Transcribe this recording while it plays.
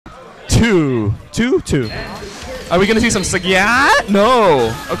2. 2-2. Are we going to see some Sagyat?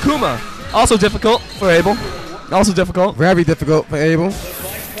 No. Akuma. Also difficult for Abel. Also difficult. Very difficult for Abel.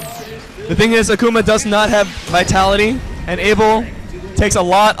 The thing is, Akuma does not have vitality, and Abel takes a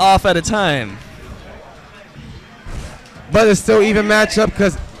lot off at a time. But it's still even matchup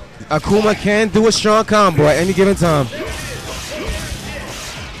because Akuma can do a strong combo at any given time.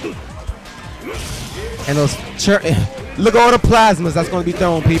 And those look at all the plasmas that's going to be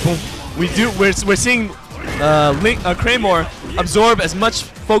thrown, people. We're seeing Kreymore absorb as much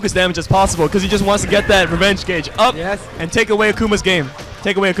focus damage as possible because he just wants to get that revenge gauge up and take away Akuma's game.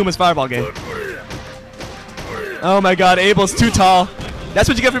 Take away Akuma's fireball game. Oh my god, Abel's too tall. That's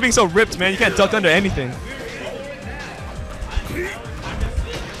what you get for being so ripped, man. You can't duck under anything.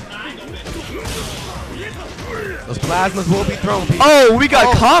 Those plasmas will be thrown, people. Oh, we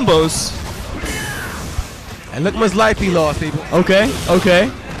got combos. And look how much life he lost, people. Okay,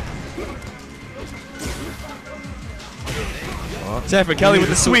 okay. Sanford Kelly with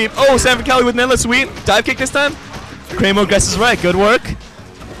the sweep. Oh, Sanford Kelly with another sweep. Dive kick this time. Kreymore guesses right. Good work.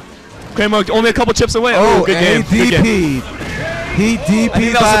 Kreymore only a couple chips away. Oh, good game. He DP'd. He DP'd. I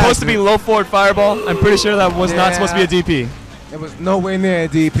think that was supposed to be low forward fireball. I'm pretty sure that was not supposed to be a DP. It was nowhere near a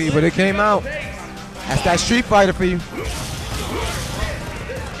DP, but it came out. That's that Street Fighter for you.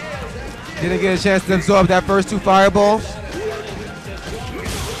 Didn't get a chance to absorb that first 2 fireballs.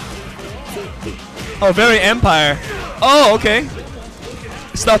 Oh, very Empire. Oh, okay.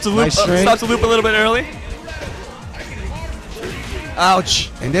 Stopped to loop. Nice Stopped to loop a little bit early. Ouch.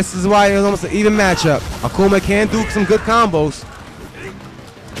 And this is why it's almost an even matchup. Akuma can do some good combos,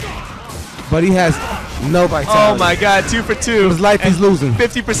 but he has no vitality. Oh my god, 2 for 2. His life he's losing.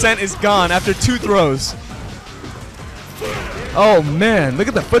 50% is gone after 2 throws. Oh man, look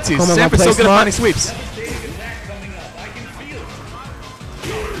at the footsies. Sanford's so good at finding sweeps.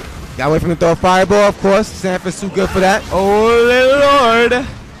 Got away from the throw fireball, of course. Sanford's too good for that. Oh Lord.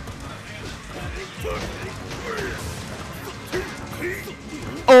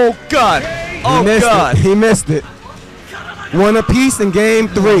 Oh god. Oh god. He missed it. One apiece in game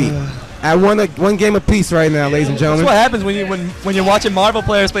 3. At one game apiece right now, ladies and gentlemen. That's what happens when you're watching Marvel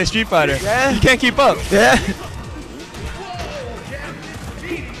players play Street Fighter. Yeah. You can't keep up. Yeah.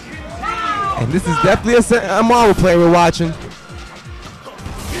 And this is definitely a Marvel player we're watching.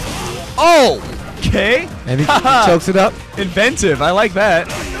 Oh, okay. And he chokes it up. Inventive. I like that.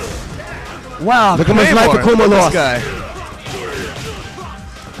 Wow. Look how much life Akuma lost. This guy.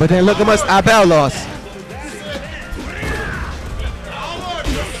 But then look how much Abel lost.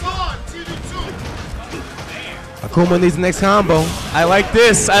 Akuma needs the next combo. I like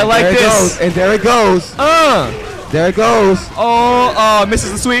this. I like this. And there it goes. There it goes. Oh,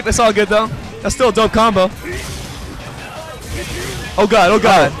 misses the sweep. It's all good though. That's still a dope combo. Oh god. Oh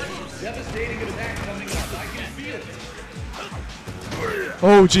god.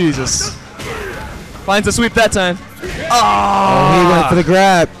 Oh Jesus. Finds the sweep that time. Oh, he went for the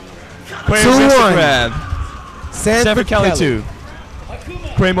grab. 2-1. Grab. Sanford Kelly 2.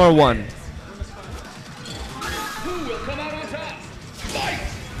 Kreymore 1.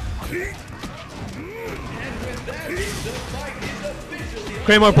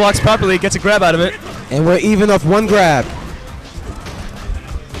 Kreymore blocks properly, gets a grab out of it. And we're even off 1 grab.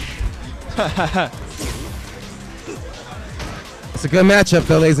 It's a good matchup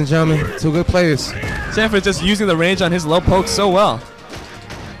though, ladies and gentlemen. 2 good players. Sanford's just using the range on his low poke so well.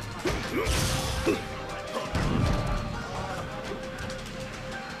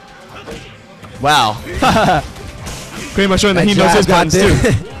 Wow. Kreymore showing that he knows his buttons too.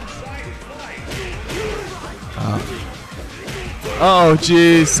 Oh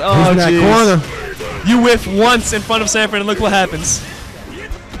jeez. Oh jeez. You whiff once in front of Sanford and look what happens.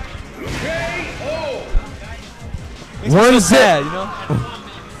 One sad, you know?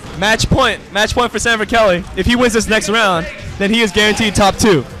 Match point for Sanford Kelly. If he wins this next round, then he is guaranteed top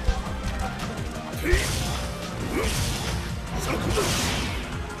 2.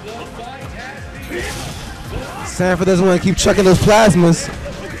 Sanford doesn't want to keep chucking those plasmas.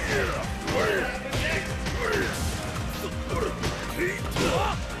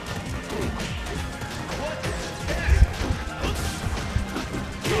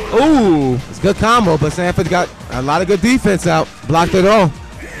 Ooh. It's a good combo, but Sanford got a lot of good defense out. Blocked it all.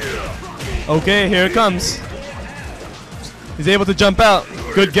 Okay, here it comes. He's able to jump out.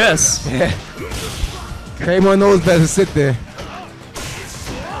 Good guess. Yeah. Kreymore knows better to sit there.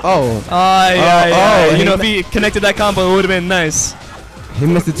 Oh. Yeah. You know, if he connected that combo, it would have been nice. He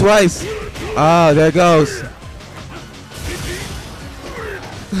missed it twice. Oh, there it goes.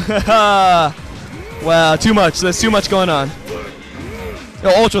 Wow, too much. There's too much going on. Yo,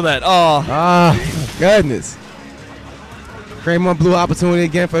 ultra that. Oh. Ah, goodness. Kreymore blew opportunity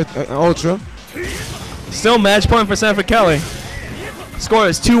again for ultra. Still match point for Sanford Kelly. Score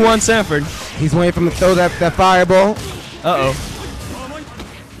is 2-1 Sanford. He's waiting for him to throw that fireball. Uh-oh.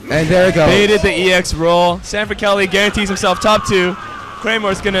 And there it goes. Baited the EX roll. Sanford Kelly guarantees himself top 2.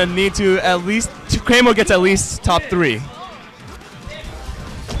 Kreymore's going to need to at least... Kreymore gets at least top 3.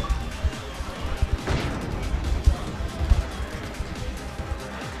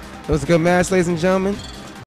 It was a good match, ladies and gentlemen.